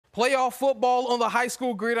Playoff football on the high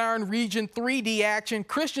school gridiron Region 3D action.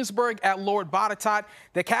 Christiansburg at Lord Botetourt.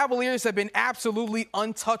 The Cavaliers have been absolutely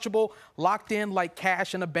untouchable, locked in like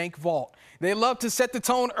cash in a bank vault. They love to set the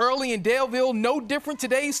tone early in Daleville. No different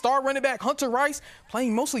today. Star running back Hunter Rice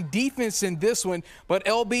playing mostly defense in this one, but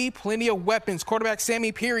LB, plenty of weapons. Quarterback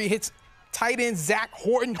Sammy Peary hits tight end Zach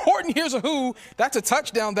Horton. Horton, here's a who. That's a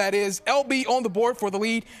touchdown, that is. LB on the board for the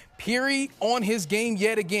lead. Peary on his game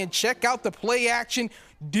yet again. Check out the play action.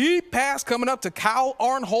 Deep pass coming up to Kyle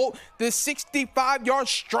Arnholt. This 65-yard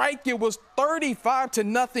strike. It was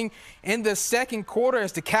 35-0 in the second quarter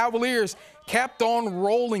as the Cavaliers kept on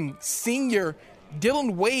rolling. Senior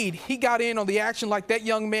Dylan Wade, he got in on the action like that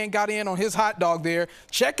young man got in on his hot dog there.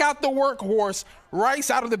 Check out the workhorse.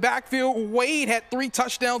 Rice out of the backfield. Wade had 3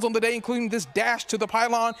 touchdowns on the day, including this dash to the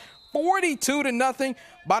pylon. 42-0.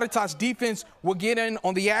 Botetourt's defense will get in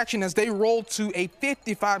on the action as they roll to a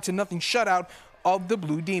 55-0 shutout of the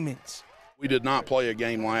Blue Demons. We did not play a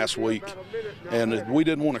game last week, and we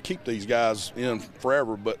didn't want to keep these guys in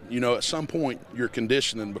forever, but, you know, at some point your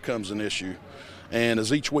conditioning becomes an issue. And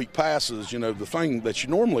as each week passes, you know, the thing that you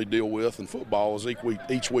normally deal with in football is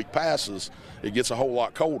each week passes, it gets a whole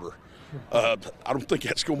lot colder. I don't think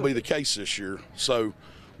that's going to be the case this year. So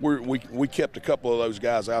we kept a couple of those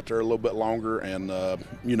guys out there a little bit longer, and,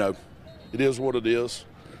 you know, it is what it is.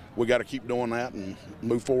 We got to keep doing that and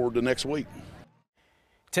move forward to next week.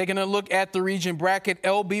 Taking a look at the region bracket,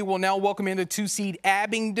 LB will now welcome in the 2-seed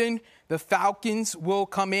Abingdon. The Falcons will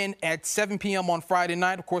come in at 7 p.m. on Friday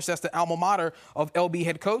night. Of course, that's the alma mater of LB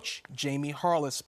head coach Jamie Harless.